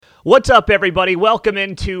What's up, everybody? Welcome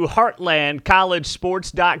into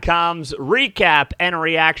HeartlandCollegeSports.com's recap and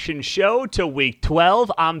reaction show to Week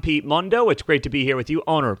 12. I'm Pete Mundo. It's great to be here with you,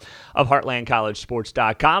 owner of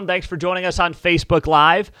HeartlandCollegeSports.com. Thanks for joining us on Facebook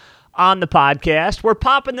Live, on the podcast. We're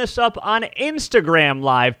popping this up on Instagram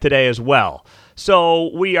Live today as well.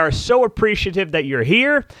 So we are so appreciative that you're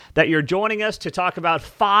here, that you're joining us to talk about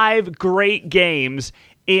 5 great games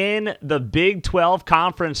in the Big 12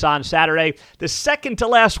 Conference on Saturday, the second to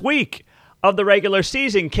last week of the regular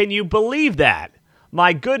season. Can you believe that?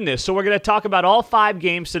 My goodness. So we're going to talk about all 5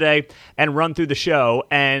 games today and run through the show.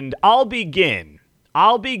 And I'll begin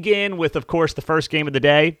with, of course, the first game of the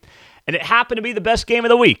day. And it happened to be the best game of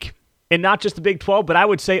the week. And not just the Big 12, but I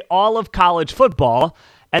would say all of college football.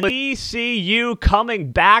 And TCU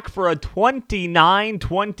coming back for a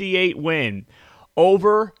 29-28 win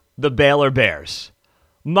over the Baylor Bears.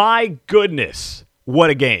 My goodness,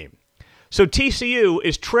 what a game. So TCU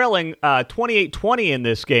is trailing 28-20 in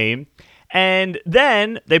this game, and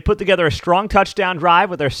then they put together a strong touchdown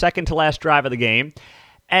drive with their second to last drive of the game,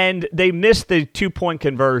 and they missed the 2-point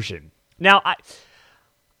conversion. Now,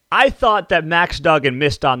 I thought that Max Duggan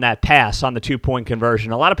missed on that pass on the 2-point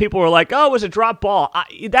conversion. A lot of people were like, oh, it was a drop ball.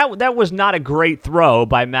 That was not a great throw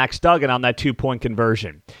by Max Duggan on that 2-point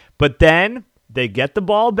conversion. But then they get the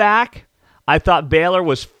ball back. I thought Baylor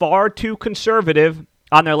was far too conservative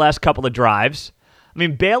on their last couple of drives. I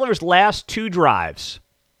mean, Baylor's last 2 drives,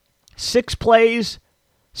 6 plays,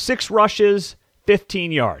 6 rushes,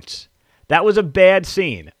 15 yards. That was a bad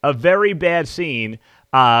scene, a very bad scene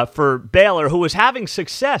for Baylor, who was having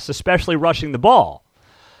success, especially rushing the ball.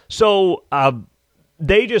 So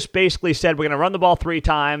they just basically said, we're going to run the ball 3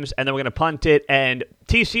 times, and then we're going to punt it, and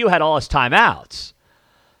TCU had all its timeouts.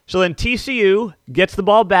 So then TCU gets the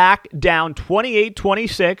ball back down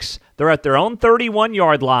 28-26. They're at their own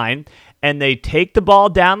 31-yard line, and they take the ball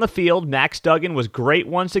down the field. Max Duggan was great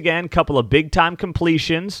once again, couple of big-time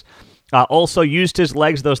completions. Also used his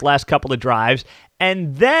legs those last couple of drives.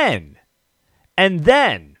 And then,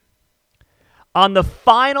 on the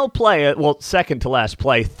final play, second to last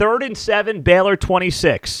play, 3rd and 7, Baylor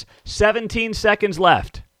 26, 17 seconds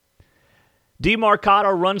left.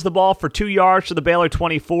 DeMarcado runs the ball for 2 yards to the Baylor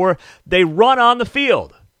 24. They run on the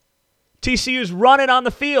field. TCU's running on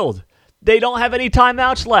the field. They don't have any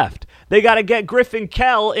timeouts left. They got to get Griffin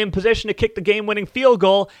Kell in position to kick the game-winning field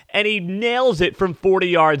goal, and he nails it from 40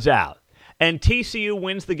 yards out. And TCU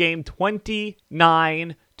wins the game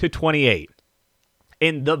 29-28.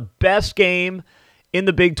 In the best game in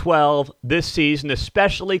the Big 12 this season,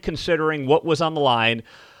 especially considering what was on the line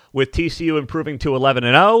with TCU improving to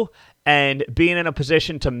 11-0 and being in a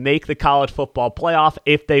position to make the college football playoff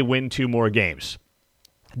if they win 2 more games.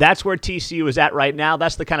 That's where TCU is at right now.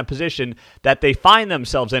 That's the kind of position that they find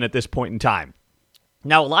themselves in at this point in time.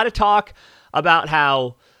 Now, a lot of talk about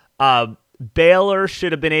how Baylor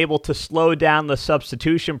should have been able to slow down the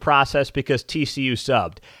substitution process because TCU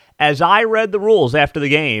subbed. As I read the rules after the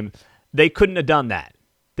game, they couldn't have done that.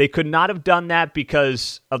 They could not have done that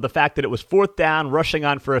because of the fact that it was 4th down, rushing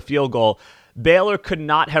on for a field goal. Baylor could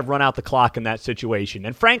not have run out the clock in that situation.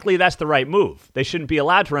 And frankly, that's the right move. They shouldn't be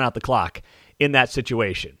allowed to run out the clock in that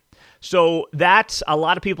situation. So that's a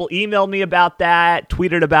lot of people emailed me about that,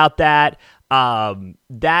 tweeted about that.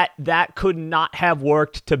 That could not have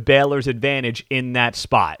worked to Baylor's advantage in that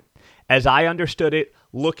spot, as I understood it,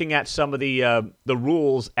 looking at some of the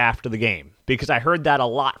rules after the game, because I heard that a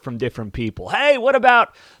lot from different people. Hey, what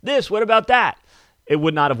about this? What about that? It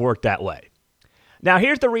would not have worked that way. Now,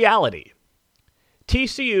 here's the reality.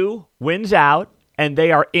 TCU wins out, and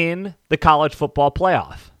they are in the college football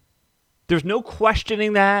playoff. There's no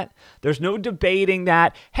questioning that. There's no debating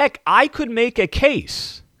that. Heck, I could make a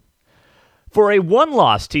case for a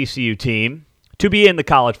 1-loss TCU team to be in the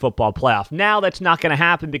college football playoff. Now that's not going to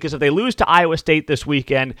happen because if they lose to Iowa State this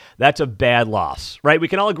weekend, that's a bad loss, right? We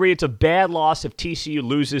can all agree it's a bad loss if TCU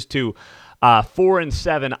loses to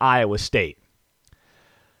 4-7 Iowa State.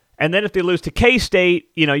 And then if they lose to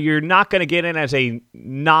K-State, you're not going to get in as a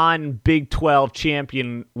non-Big 12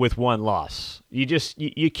 champion with 1 loss.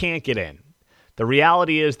 You can't get in. The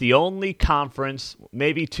reality is the only conference,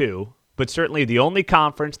 maybe 2, but certainly the only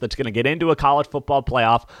conference that's going to get into a college football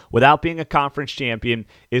playoff without being a conference champion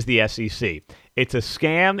is the SEC. It's a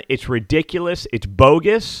scam. It's ridiculous. It's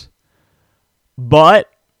bogus.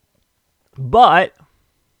 But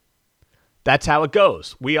that's how it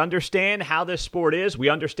goes. We understand how this sport is. We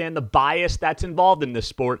understand the bias that's involved in this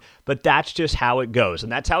sport, but that's just how it goes.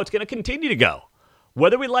 And that's how it's going to continue to go,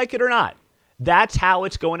 whether we like it or not. That's how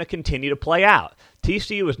it's going to continue to play out.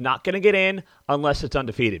 TCU is not going to get in unless it's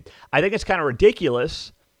undefeated. I think it's kind of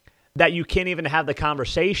ridiculous that you can't even have the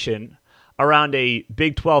conversation around a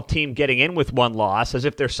Big 12 team getting in with one loss as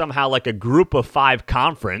if they're somehow like a group of 5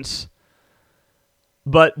 conference.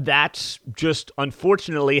 But that's just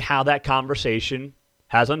unfortunately how that conversation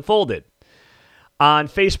has unfolded. On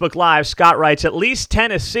Facebook Live, Scott writes, at least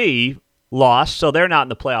Tennessee lost, so they're not in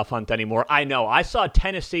the playoff hunt anymore. I know. I saw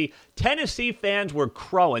Tennessee. Tennessee fans were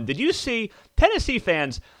crowing. Did you see Tennessee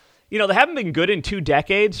fans? They haven't been good in 2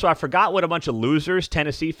 decades, so I forgot what a bunch of losers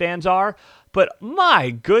Tennessee fans are. But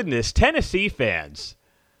my goodness, Tennessee fans.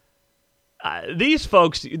 These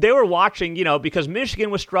folks, they were watching, because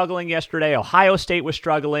Michigan was struggling yesterday, Ohio State was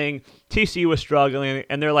struggling, TCU was struggling,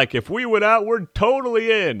 and they're like, if we went out, we're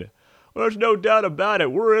totally in. There's no doubt about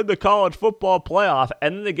it. We're in the college football playoff.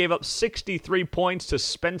 And then they gave up 63 points to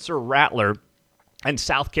Spencer Rattler and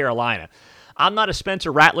South Carolina. I'm not a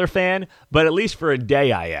Spencer Rattler fan, but at least for a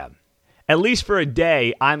day I am. At least for a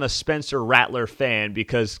day, I'm a Spencer Rattler fan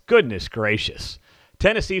because, goodness gracious,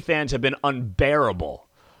 Tennessee fans have been unbearable.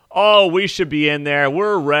 Oh, we should be in there.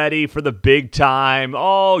 We're ready for the big time.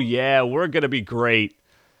 Oh, yeah, we're going to be great.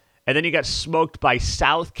 And then you got smoked by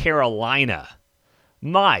South Carolina.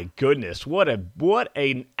 My goodness, what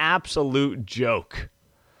an absolute joke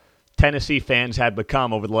Tennessee fans had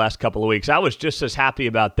become over the last couple of weeks. I was just as happy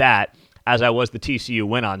about that as I was the TCU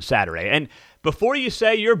win on Saturday. And before you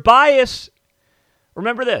say you're biased,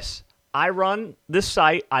 remember this. I run this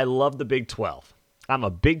site. I love the Big 12. I'm a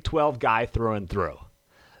Big 12 guy through and through.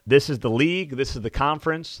 This is the league. This is the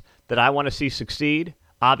conference that I want to see succeed,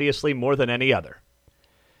 obviously more than any other.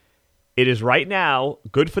 It is right now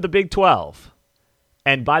good for the Big 12.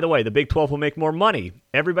 And by the way, the Big 12 will make more money.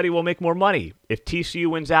 Everybody will make more money if TCU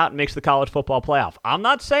wins out and makes the college football playoff. I'm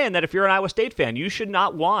not saying that if you're an Iowa State fan, you should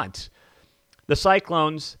not want the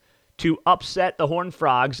Cyclones to upset the Horned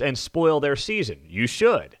Frogs and spoil their season. You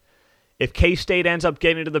should. If K-State ends up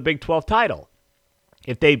getting to the Big 12 title,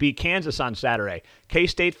 if they beat Kansas on Saturday,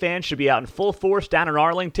 K-State fans should be out in full force down in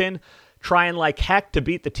Arlington, trying like heck to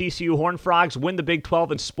beat the TCU Horned Frogs, win the Big 12,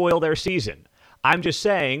 and spoil their season. I'm just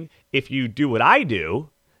saying, if you do what I do,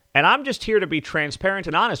 and I'm just here to be transparent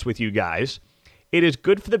and honest with you guys, it is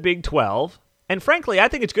good for the Big 12, and frankly, I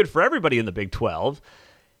think it's good for everybody in the Big 12,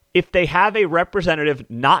 if they have a representative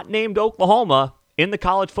not named Oklahoma in the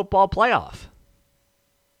college football playoff.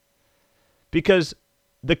 Because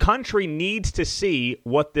the country needs to see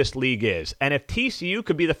what this league is. And if TCU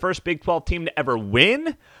could be the first Big 12 team to ever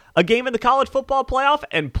win a game in the college football playoff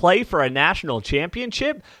and play for a national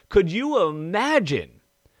championship, could you imagine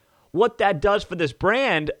what that does for this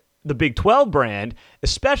brand, the Big 12 brand,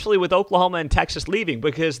 especially with Oklahoma and Texas leaving?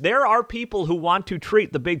 Because there are people who want to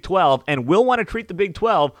treat the Big 12 and will want to treat the Big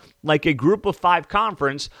 12 like a group of 5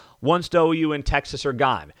 conference once OU and Texas are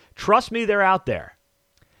gone. Trust me, they're out there.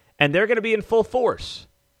 And they're going to be in full force.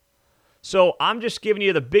 So I'm just giving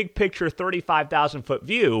you the big picture 35,000-foot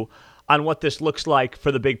view on what this looks like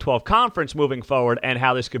for the Big 12 Conference moving forward and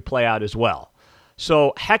how this could play out as well.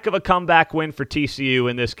 So heck of a comeback win for TCU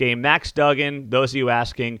in this game. Max Duggan, those of you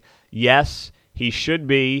asking, yes, he should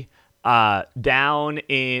be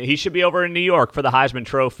he should be over in New York for the Heisman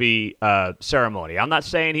Trophy ceremony. I'm not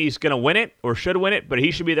saying he's going to win it or should win it, but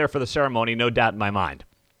he should be there for the ceremony, no doubt in my mind.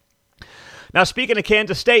 Now, speaking of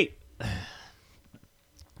Kansas State,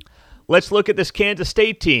 let's look at this Kansas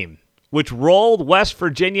State team, which rolled West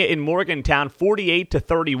Virginia in Morgantown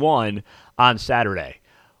 48-31 on Saturday.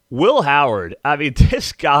 Will Howard, I mean,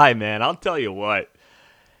 this guy, man, I'll tell you what.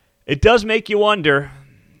 It does make you wonder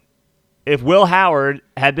if Will Howard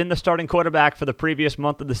had been the starting quarterback for the previous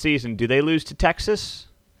month of the season, do they lose to Texas?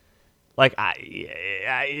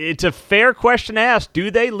 It's a fair question to ask.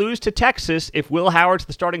 Do they lose to Texas if Will Howard's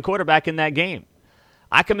the starting quarterback in that game?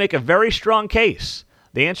 I can make a very strong case.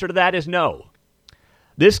 The answer to that is no.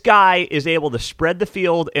 This guy is able to spread the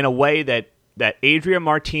field in a way that Adrian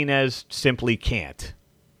Martinez simply can't.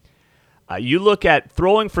 You look at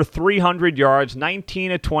throwing for 300 yards,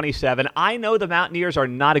 19 of 27. I know the Mountaineers are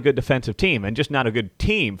not a good defensive team, and just not a good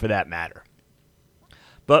team for that matter.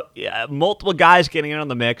 But multiple guys getting in on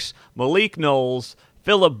the mix. Malik Knowles,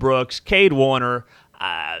 Phillip Brooks, Cade Warner,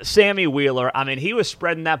 Sammy Wheeler. I mean, he was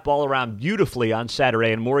spreading that ball around beautifully on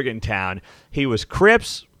Saturday in Morgantown. He was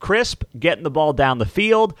crisp, getting the ball down the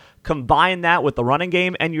field. Combine that with the running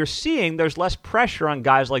game, and you're seeing there's less pressure on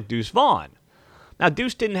guys like Deuce Vaughn. Now,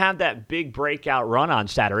 Deuce didn't have that big breakout run on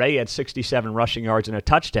Saturday. He had 67 rushing yards and a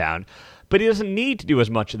touchdown, but he doesn't need to do as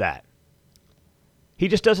much of that. He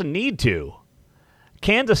just doesn't need to.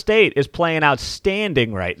 Kansas State is playing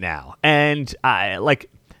outstanding right now. And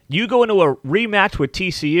you go into a rematch with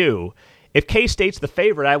TCU, If K-State's the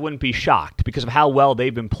favorite, I wouldn't be shocked because of how well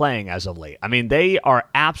they've been playing as of late. I mean, they are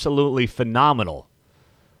absolutely phenomenal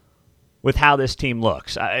with how this team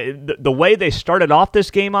looks. The way they started off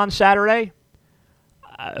this game on Saturday,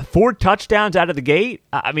 4 touchdowns out of the gate.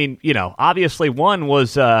 I mean, obviously one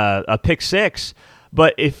was a pick six,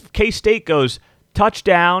 but if K-State goes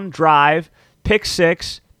touchdown, drive, pick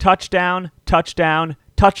six, touchdown, touchdown,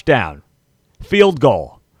 touchdown, field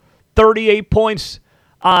goal, 38 points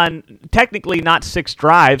on technically not 6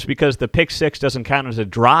 drives because the pick six doesn't count as a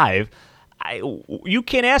drive. You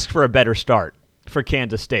can't ask for a better start for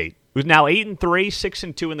Kansas State, who's now 8-3,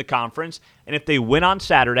 6-2 in the conference, and if they win on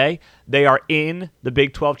Saturday, they are in the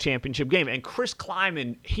Big 12 championship game. And Chris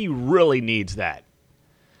Klieman, he really needs that.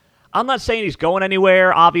 I'm not saying he's going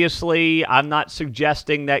anywhere, obviously. I'm not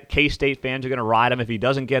suggesting that K-State fans are going to ride him if he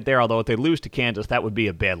doesn't get there, although if they lose to Kansas, that would be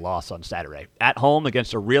a bad loss on Saturday. At home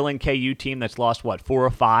against a reeling KU team that's lost, 4 or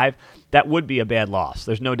 5, that would be a bad loss.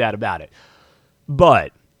 There's no doubt about it.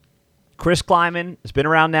 But Chris Klieman has been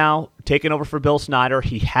around now, taking over for Bill Snyder.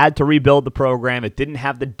 He had to rebuild the program. It didn't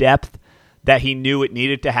have the depth that he knew it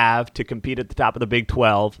needed to have to compete at the top of the Big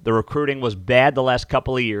 12. The recruiting was bad the last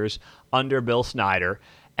couple of years under Bill Snyder,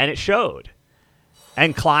 and it showed.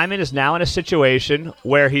 And Klieman is now in a situation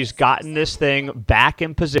where he's gotten this thing back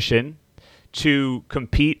in position to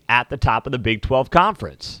compete at the top of the Big 12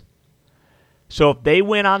 conference. So if they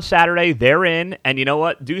win on Saturday, they're in. And you know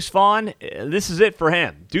what? Deuce Vaughn, this is it for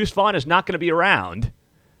him. Deuce Vaughn is not going to be around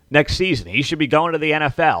next season. He should be going to the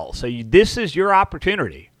NFL. So this is your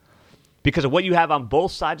opportunity because of what you have on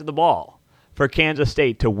both sides of the ball for Kansas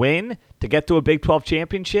State to win, to get to a Big 12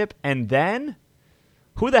 championship, and then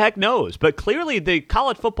who the heck knows? But clearly the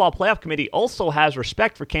College Football Playoff Committee also has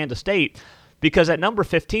respect for Kansas State because at number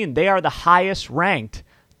 15, they are the highest ranked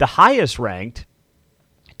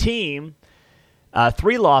team,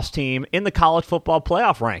 3-loss team in the College Football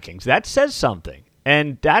Playoff rankings. That says something,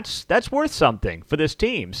 and that's worth something for this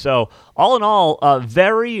team. So all in all, a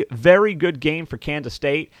very, very good game for Kansas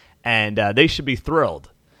State, and they should be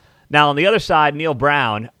thrilled. Now on the other side, Neal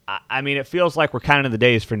Brown, I mean, it feels like we're kind of in the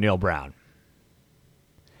days for Neal Brown.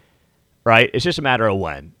 Right? It's just a matter of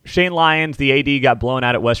when. Shane Lyons, the AD, got blown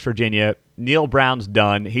out at West Virginia. Neal Brown's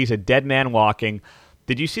done. He's a dead man walking.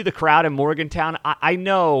 Did you see the crowd in Morgantown? I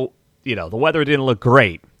know, the weather didn't look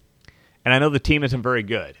great, and I know the team isn't very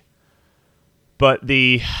good. But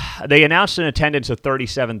they announced an attendance of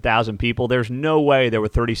 37,000 people. There's no way there were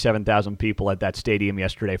 37,000 people at that stadium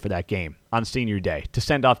yesterday for that game on senior day to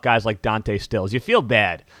send off guys like Dante Stills. You feel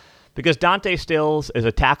bad because Dante Stills is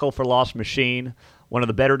a tackle for loss machine, one of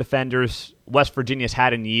the better defenders West Virginia's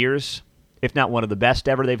had in years, if not one of the best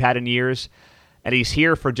ever they've had in years. And he's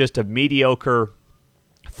here for just a mediocre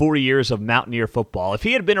 4 years of Mountaineer football. If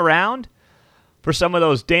he had been around for some of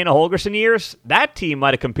those Dana Holgorsen years, that team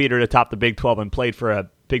might have competed atop the Big 12 and played for a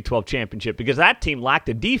Big 12 championship because that team lacked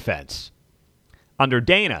a defense under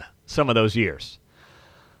Dana some of those years.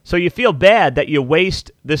 So you feel bad that you waste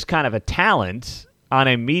this kind of a talent on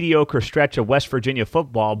a mediocre stretch of West Virginia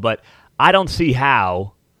football, but I don't see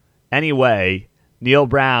how, anyway, Neal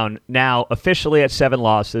Brown, now officially at 7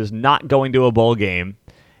 losses, not going to a bowl game,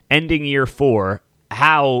 ending year 4,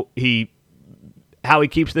 how he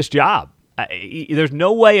keeps this job. There's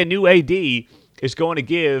no way a new AD is going to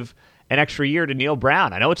give an extra year to Neal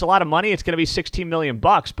Brown. I know it's a lot of money. It's going to be $16 million,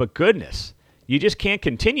 but goodness, you just can't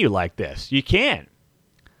continue like this. You can't.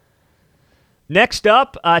 Next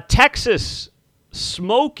up, Texas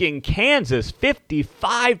smoking Kansas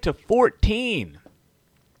 55-14.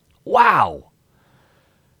 Wow.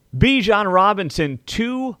 Bijan Robinson,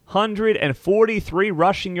 243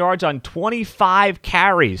 rushing yards on 25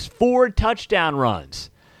 carries, 4 touchdown runs.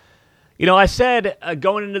 I said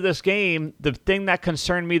going into this game, the thing that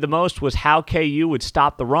concerned me the most was how KU would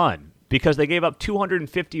stop the run because they gave up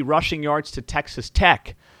 250 rushing yards to Texas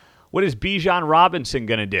Tech. What is Bijan Robinson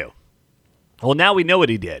going to do? Well, now we know what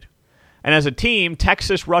he did. And as a team,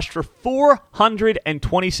 Texas rushed for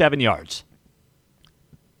 427 yards.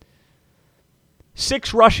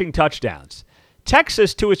 6 rushing touchdowns.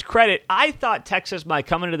 Texas, to its credit, I thought Texas might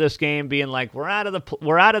come into this game being like, we're out of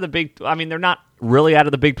the Big. I mean, they're not really out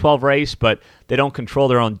of the Big 12 race, but they don't control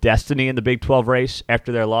their own destiny in the Big 12 race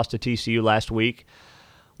after their loss to TCU last week.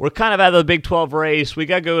 We're kind of out of the Big 12 race. We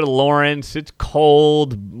got to go to Lawrence. It's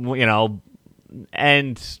cold,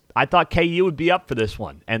 and I thought KU would be up for this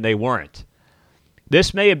one, and they weren't.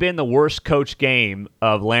 This may have been the worst coach game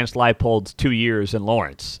of Lance Leipold's 2 years in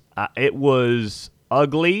Lawrence. It was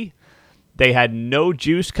ugly. They had no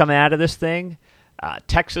juice coming out of this thing.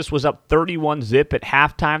 Texas was up 31-0 at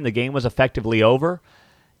halftime. The game was effectively over.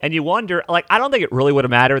 And you wonder, like, I don't think it really would have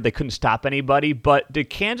mattered. They couldn't stop anybody, but did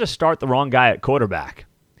Kansas start the wrong guy at quarterback?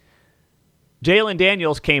 Jalen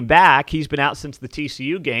Daniels came back. He's been out since the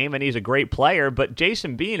TCU game, and he's a great player, but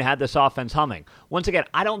Jason Bean had this offense humming. Once again,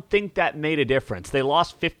 I don't think that made a difference. They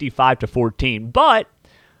lost 55-14, but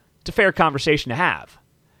it's a fair conversation to have.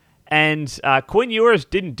 And Quinn Ewers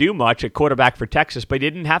didn't do much at quarterback for Texas, but he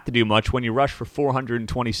didn't have to do much when you rushed for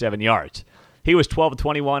 427 yards. He was 12 of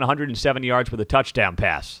 21, 107 yards with a touchdown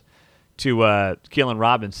pass to Keelan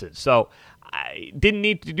Robinson. So I didn't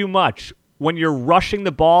need to do much. When you're rushing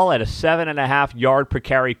the ball at a 7.5 yard per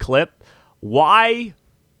carry clip, why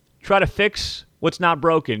try to fix what's not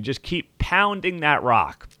broken? Just keep pounding that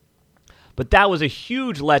rock. But that was a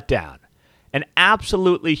huge letdown, an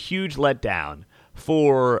absolutely huge letdown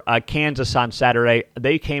for Kansas on Saturday.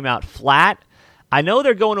 They came out flat. I know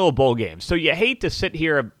they're going to a bowl game, so you hate to sit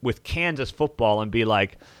here with Kansas football and be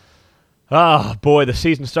like, oh, boy, the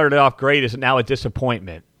season started off great. Is it now a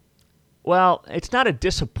disappointment? Well, it's not a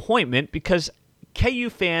disappointment because KU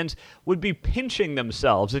fans would be pinching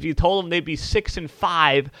themselves if you told them they'd be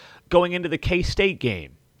 6-5 going into the K-State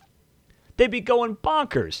game. They'd be going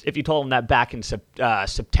bonkers if you told them that back in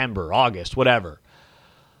September, August, whatever.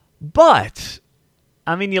 But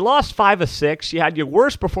I mean, you lost 5 of 6. You had your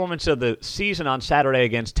worst performance of the season on Saturday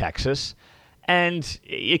against Texas, and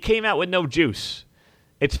you came out with no juice.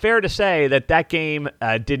 It's fair to say that that game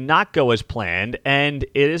did not go as planned, and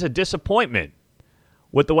it is a disappointment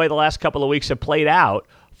with the way the last couple of weeks have played out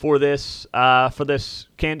for this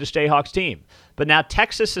Kansas Jayhawks team. But now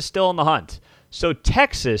Texas is still in the hunt. So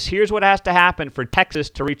Texas, here's what has to happen for Texas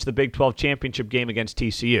to reach the Big 12 championship game against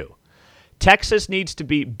TCU. Texas needs to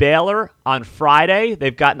beat Baylor on Friday.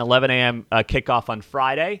 They've got an 11 a.m. Kickoff on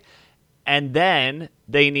Friday. And then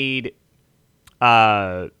they need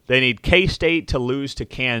K-State to lose to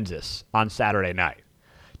Kansas on Saturday night.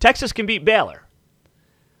 Texas can beat Baylor.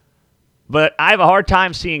 But I have a hard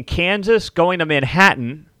time seeing Kansas going to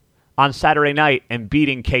Manhattan on Saturday night and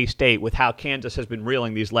beating K-State with how Kansas has been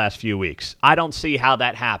reeling these last few weeks. I don't see how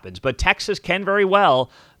that happens. But Texas can very well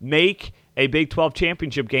make a Big 12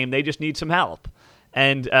 championship game. They just need some help.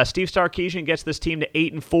 And Steve Sarkisian gets this team to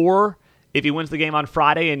 8-4 if he wins the game on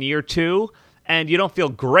Friday in year 2. And you don't feel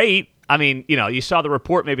great. I mean, you know, you saw the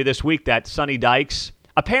report maybe this week that Sonny Dykes,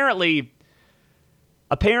 apparently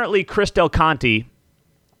Chris Del Conte,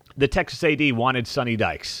 the Texas AD, wanted Sonny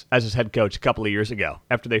Dykes as his head coach a couple of years ago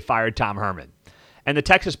after they fired Tom Herman. And the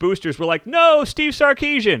Texas boosters were like, no, Steve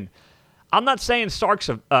Sarkisian. I'm not saying Sark's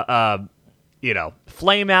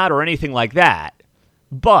flame out or anything like that.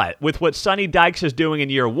 But with what Sonny Dykes is doing in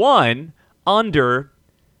year 1 with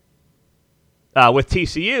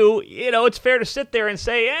TCU, it's fair to sit there and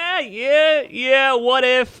say, yeah, what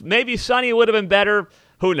if? Maybe Sonny would have been better.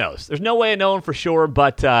 Who knows? There's no way of knowing for sure,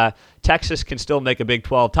 but Texas can still make a Big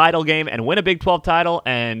 12 title game and win a Big 12 title.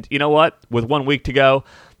 And you know what? With 1 week to go,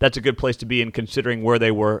 that's a good place to be in considering where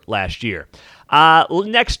they were last year.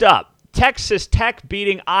 Next up, Texas Tech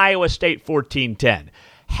beating Iowa State 14-10.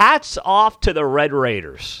 Hats off to the Red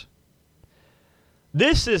Raiders.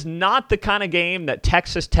 This is not the kind of game that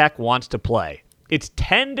Texas Tech wants to play. It's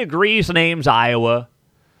 10 degrees in Ames, Iowa.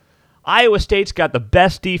 Iowa State's got the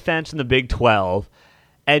best defense in the Big 12.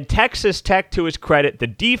 And Texas Tech, to its credit, the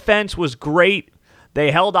defense was great.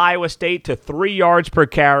 They held Iowa State to 3 yards per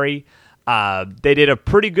carry. They did a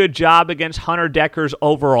pretty good job against Hunter Deckers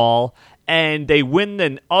overall. And they win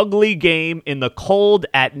an ugly game in the cold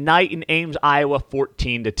at night in Ames, Iowa,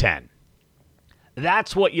 14-10.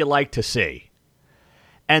 That's what you like to see.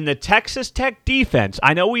 And the Texas Tech defense,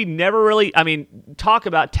 I know we never really, talk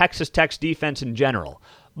about Texas Tech's defense in general,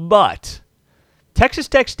 but Texas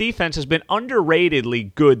Tech's defense has been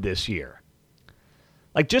underratedly good this year.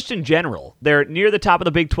 Like, just in general, they're near the top of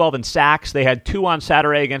the Big 12 in sacks. They had 2 on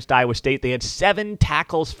Saturday against Iowa State. They had 7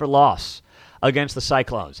 tackles for loss against the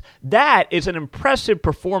Cyclones. That is an impressive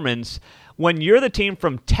performance when you're the team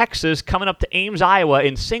from Texas coming up to Ames, Iowa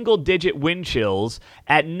in single-digit wind chills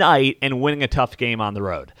at night and winning a tough game on the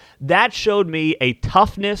road. That showed me a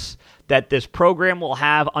toughness that this program will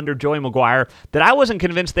have under Joey McGuire that I wasn't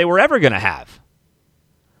convinced they were ever going to have.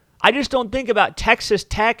 I just don't think about Texas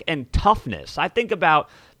Tech and toughness. I think about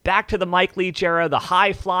back to the Mike Leach era, the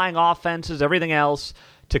high-flying offenses, everything else,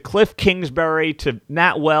 to Cliff Kingsbury, to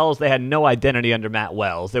Matt Wells. They had no identity under Matt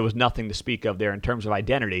Wells. There was nothing to speak of there in terms of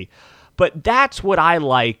identity. But that's what I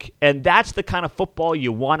like, and that's the kind of football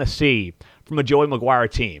you want to see from a Joey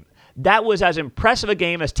McGuire team. That was as impressive a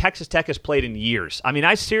game as Texas Tech has played in years.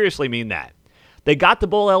 I seriously mean that. They got the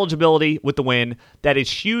bowl eligibility with the win. That is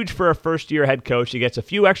huge for a first-year head coach. He gets a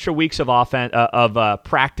few extra weeks of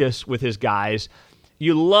practice with his guys.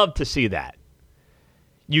 You love to see that.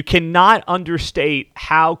 You cannot understate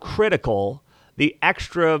how critical the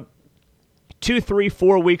extra 2, 3,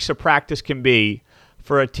 4 weeks of practice can be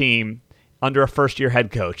for a team under a first-year head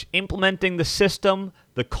coach. Implementing the system,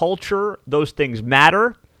 the culture, those things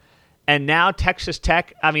matter. And now Texas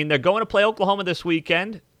Tech, they're going to play Oklahoma this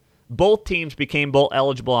weekend. Both teams became bowl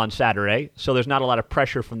eligible on Saturday, so there's not a lot of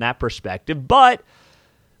pressure from that perspective. But,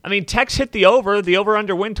 Tech's hit the over. The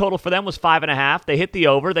over-under win total for them was 5.5. They hit the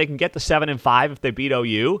over. They can get to 7-5 if they beat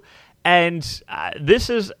OU. And this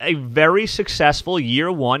is a very successful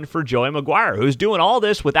year one for Joey McGuire, who's doing all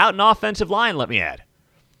this without an offensive line, let me add.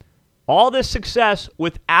 All this success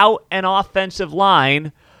without an offensive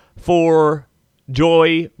line for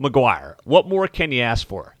Joey McGuire. What more can you ask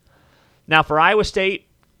for? Now, for Iowa State,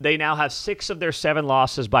 they now have 6 of their 7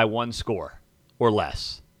 losses by 1 score or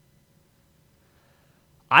less.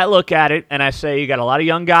 I look at it and I say you got a lot of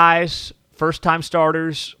young guys, first-time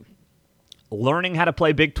starters, learning how to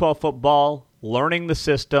play Big 12 football, learning the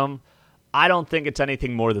system. I don't think it's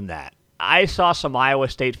anything more than that. I saw some Iowa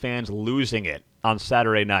State fans losing it on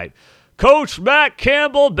Saturday night. Coach Matt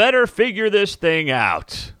Campbell better figure this thing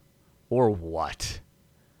out. Or what?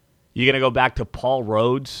 You going to go back to Paul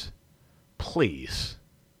Rhodes? Please.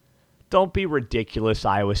 Don't be ridiculous,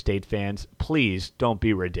 Iowa State fans. Please don't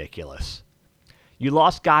be ridiculous. You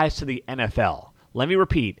lost guys to the NFL. Let me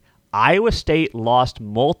repeat. Iowa State lost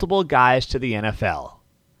multiple guys to the NFL.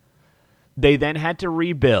 They then had to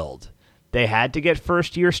rebuild. They had to get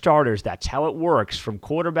first-year starters. That's how it works, from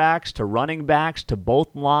quarterbacks to running backs to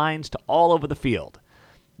both lines to all over the field.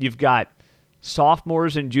 You've got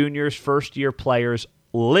sophomores and juniors, first-year players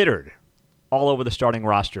littered all over the starting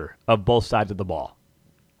roster of both sides of the ball.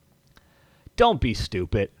 Don't be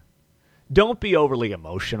stupid. Don't be overly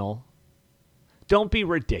emotional. Don't be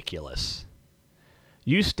ridiculous.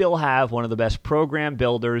 You still have one of the best program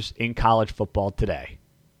builders in college football today.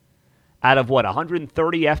 Out of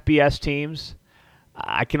 130 FBS teams,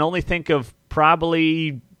 I can only think of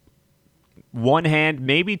probably one hand,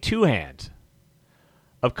 maybe 2 hands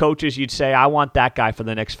of coaches you'd say, I want that guy for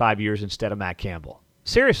the next 5 years instead of Matt Campbell.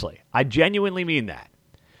 Seriously, I genuinely mean that.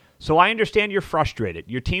 So I understand you're frustrated.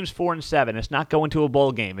 Your team's 4-7. It's not going to a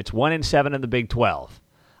bowl game. It's 1-7 in the Big 12.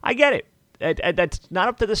 I get it. That's not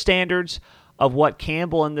up to the standards of what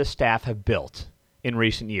Campbell and this staff have built in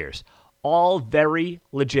recent years. All very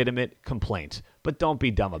legitimate complaints, but don't be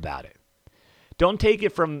dumb about it. Don't take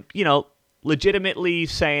it from, legitimately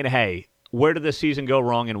saying, hey, where did the season go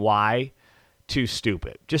wrong and why, to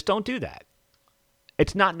stupid. Just don't do that.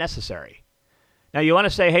 It's not necessary. Now, you want to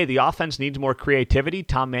say, hey, the offense needs more creativity.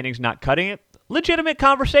 Tom Manning's not cutting it. Legitimate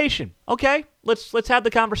conversation. Okay, let's have the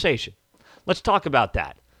conversation. Let's talk about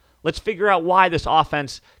that. Let's figure out why this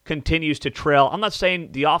offense continues to trail. I'm not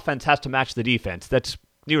saying the offense has to match the defense. That's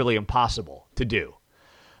nearly impossible to do.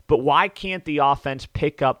 But why can't the offense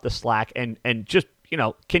pick up the slack and just,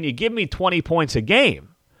 can you give me 20 points a game?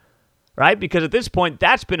 Right? Because at this point,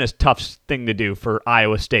 that's been a tough thing to do for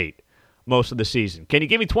Iowa State most of the season. Can you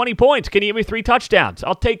give me 20 points? Can you give me 3 touchdowns?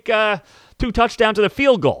 I'll take 2 touchdowns and a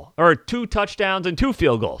field goal, or 2 touchdowns and 2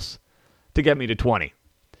 field goals to get me to 20.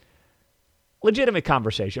 Legitimate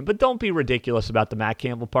conversation, but don't be ridiculous about the Matt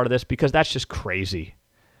Campbell part of this, because that's just crazy.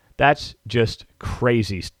 That's just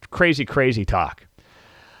crazy, crazy, crazy talk.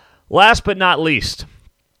 Last but not least,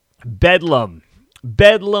 Bedlam.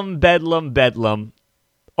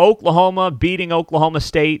 Oklahoma beating Oklahoma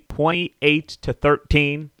State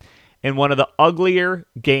 28-13 in one of the uglier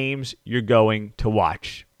games you're going to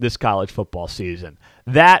watch this college football season.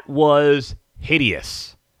 That was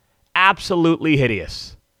hideous. Absolutely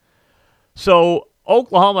hideous. So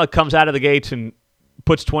Oklahoma comes out of the gates and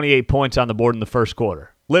puts 28 points on the board in the first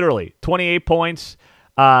quarter. Literally, 28 points.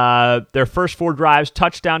 Their first 4 drives,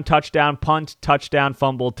 touchdown, punt, touchdown,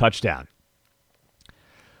 fumble, touchdown.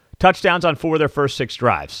 Touchdowns on 4 of their first 6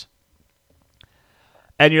 drives.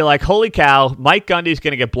 And you're like, holy cow, Mike Gundy's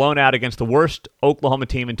going to get blown out against the worst Oklahoma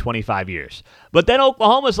team in 25 years. But then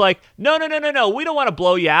Oklahoma's like, no, we don't want to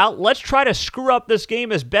blow you out. Let's try to screw up this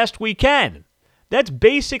game as best we can. That's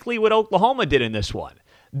basically what Oklahoma did in this one.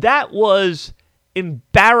 That was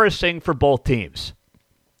embarrassing for both teams.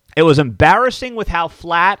 It was embarrassing with how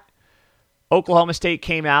flat Oklahoma State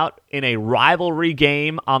came out in a rivalry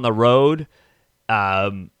game on the road,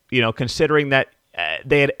 considering that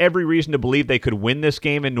they had every reason to believe they could win this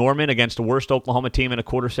game in Norman against the worst Oklahoma team in a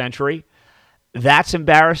quarter century. That's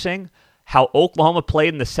embarrassing. How Oklahoma played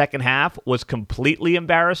in the second half was completely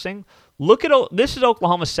embarrassing. This is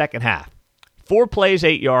Oklahoma's second half. 4 plays,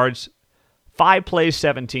 8 yards, 5 plays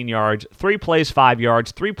 17 yards, 3 plays 5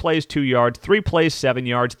 yards, 3 plays 2 yards, 3 plays 7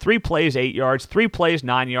 yards, 3 plays 8 yards, 3 plays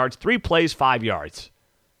 9 yards, 3 plays 5 yards.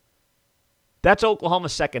 That's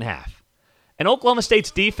Oklahoma's second half. And Oklahoma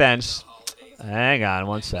State's defense, hang on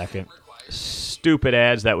one second. Stupid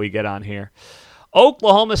ads that we get on here.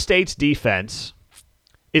 Oklahoma State's defense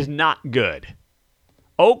is not good.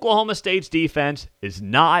 Oklahoma State's defense is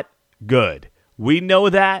not good. We know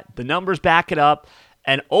that. The numbers back it up.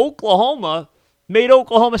 And Oklahoma made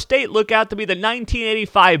Oklahoma State look out to be the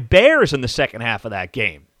 1985 Bears in the second half of that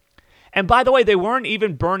game. And by the way, they weren't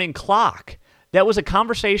even burning clock. That was a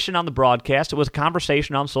conversation on the broadcast. It was a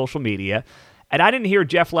conversation on social media. And I didn't hear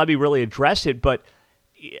Jeff Lebby really address it, but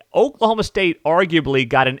Oklahoma State arguably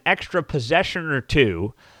got an extra possession or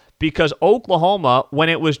two because Oklahoma, when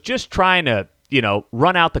it was just trying to,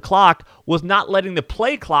 run out the clock, was not letting the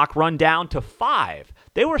play clock run down to 5.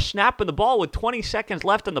 They were snapping the ball with 20 seconds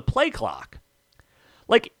left on the play clock.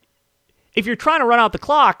 Like, if you're trying to run out the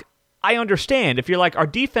clock, I understand. If you're like, our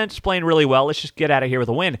defense is playing really well, let's just get out of here with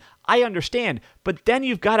a win. I understand. But then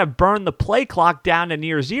you've got to burn the play clock down to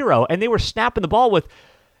near 0. And they were snapping the ball with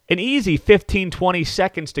an easy 15, 20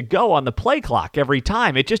 seconds to go on the play clock every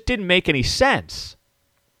time. It just didn't make any sense.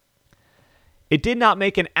 It did not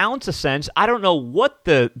make an ounce of sense. I don't know what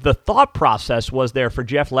the thought process was there for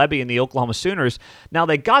Jeff Lebby and the Oklahoma Sooners. Now,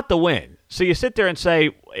 they got the win. So you sit there and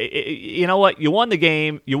say, you know what? You won the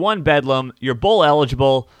game. You won Bedlam. You're bowl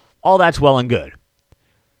eligible. All that's well and good.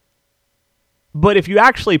 But if you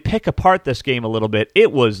actually pick apart this game a little bit,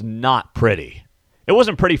 it was not pretty. It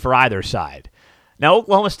wasn't pretty for either side. Now,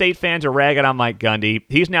 Oklahoma State fans are ragging on Mike Gundy.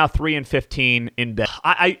 He's now 3-15 in Bedlam.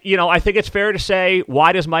 I think it's fair to say,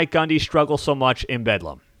 why does Mike Gundy struggle so much in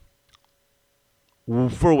Bedlam?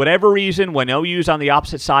 For whatever reason, when OU's on the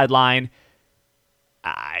opposite sideline,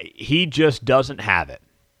 he just doesn't have it.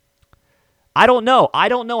 I don't know. I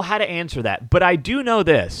don't know how to answer that, but I do know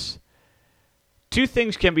this. Two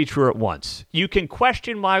things can be true at once. You can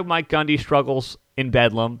question why Mike Gundy struggles in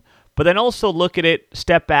Bedlam, but then also look at it,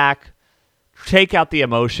 step back, take out the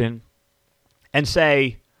emotion, and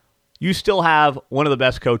say, you still have one of the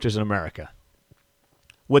best coaches in America.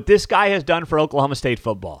 What this guy has done for Oklahoma State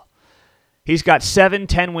football, he's got 7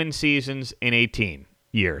 10-win seasons in 18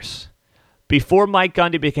 years. Before Mike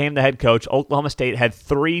Gundy became the head coach, Oklahoma State had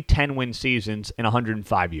 3 10-win seasons in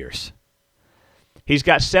 105 years. He's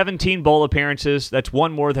got 17 bowl appearances. That's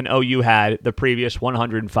one more than OU had the previous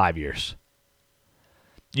 105 years.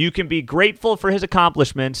 You can be grateful for his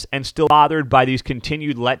accomplishments and still bothered by these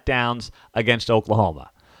continued letdowns against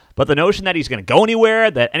Oklahoma. But the notion that he's going to go anywhere,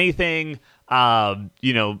 that anything, like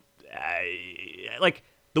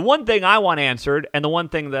the one thing I want answered and the one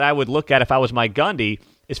thing that I would look at if I was Mike Gundy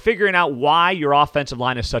is figuring out why your offensive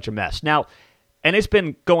line is such a mess. Now, and it's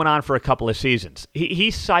been going on for a couple of seasons. He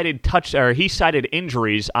cited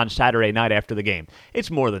injuries on Saturday night after the game. It's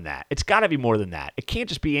more than that. It's got to be more than that. It can't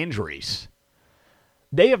just be injuries.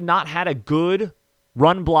 They have not had a good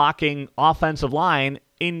run-blocking offensive line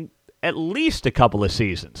in at least a couple of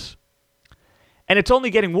seasons. And it's only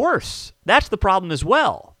getting worse. That's the problem as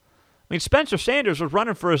well. I mean, Spencer Sanders was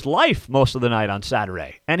running for his life most of the night on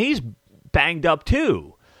Saturday, and he's banged up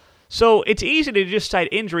too. So it's easy to just cite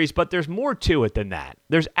injuries, but there's more to it than that.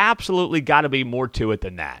 There's absolutely got to be more to it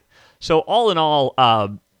than that. So all in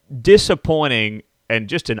all, disappointing and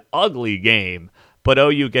just an ugly game, but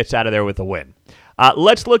OU gets out of there with a win.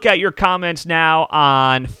 Let's look at your comments now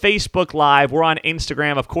on Facebook Live. We're on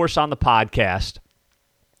Instagram, of course, on the podcast.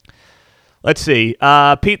 Let's see.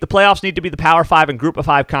 Pete, the playoffs need to be the Power 5 and Group of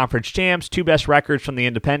 5 conference champs. 2 best records from the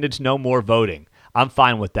independents. No more voting. I'm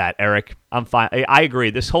fine with that, Eric. I'm fine. I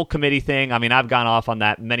agree. This whole committee thing, I mean, I've gone off on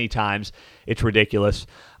that many times. It's ridiculous.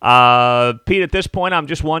 Pete, at this point, I'm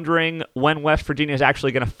just wondering when West Virginia is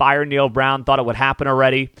actually going to fire Neil Brown. Thought it would happen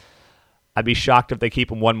already. I'd be shocked if they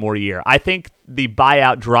keep him one more year. I think the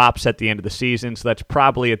buyout drops at the end of the season, so that's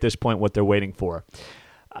probably at this point what they're waiting for.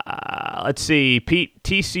 Let's see. Pete,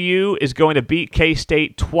 TCU is going to beat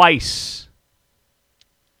K-State twice.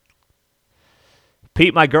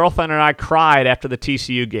 Pete, my girlfriend and I cried after the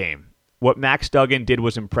TCU game. What Max Duggan did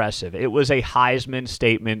was impressive. It was a Heisman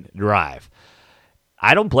statement drive.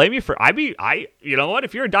 I don't blame you for you know what?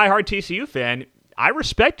 If you're a diehard TCU fan, I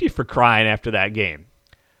respect you for crying after that game.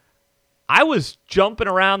 I was jumping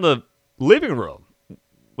around the living room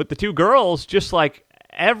with the 2 girls, just like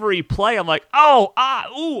every play. I'm like, oh, ah,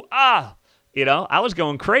 ooh, ah. I was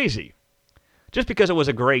going crazy just because it was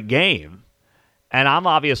a great game. And I'm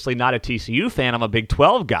obviously not a TCU fan. I'm a Big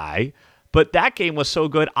 12 guy. But that game was so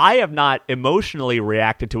good, I have not emotionally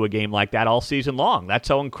reacted to a game like that all season long. That's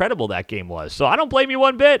how incredible that game was. So I don't blame you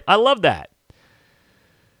one bit. I love that.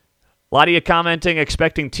 A lot of you commenting,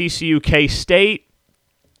 expecting TCU K-State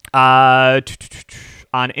on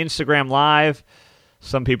Instagram Live.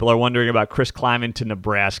 Some people are wondering about Chris Klieman to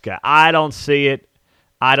Nebraska. I don't see it.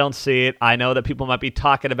 I know that people might be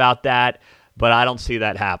talking about that, but I don't see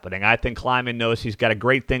that happening. I think Klieman knows he's got a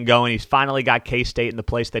great thing going. He's finally got K-State in the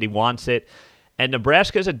place that he wants it. And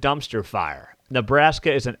Nebraska is a dumpster fire.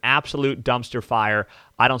 Nebraska is an absolute dumpster fire.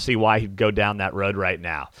 I don't see why he'd go down that road right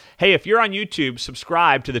now. Hey, if you're on YouTube,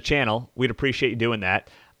 subscribe to the channel. We'd appreciate you doing that.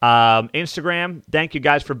 Instagram, thank you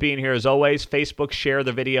guys for being here as always. Facebook, share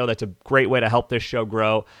the video. That's a great way to help this show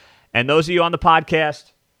grow. And those of you on the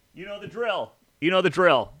podcast, you know the drill.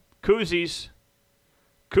 Koozies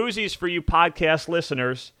for you podcast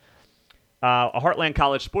listeners. A Heartland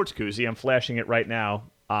College Sports Koozie. I'm flashing it right now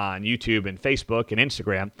on YouTube and Facebook and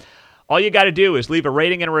Instagram. All you got to do is leave a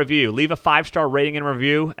rating and a review. Leave a 5-star rating and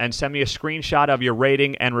review and send me a screenshot of your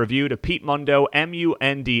rating and review to Pete Mundo,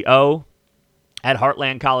 MUNDO, at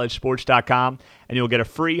heartlandcollegesports.com, and you'll get a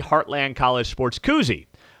free Heartland College Sports Koozie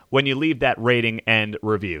when you leave that rating and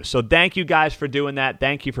review. So thank you guys for doing that.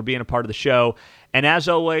 Thank you for being a part of the show. And as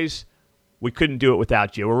always, we couldn't do it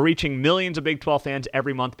without you. We're reaching millions of Big 12 fans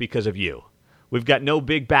every month because of you. We've got no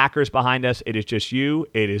big backers behind us. It is just you.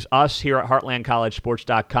 It is us here at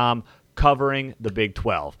heartlandcollegesports.com covering the Big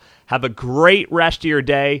 12. Have a great rest of your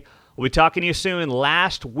day. We'll be talking to you soon.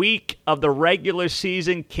 Last week of the regular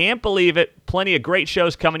season. Can't believe it. Plenty of great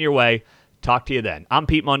shows coming your way. Talk to you then. I'm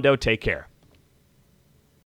Pete Mundo. Take care.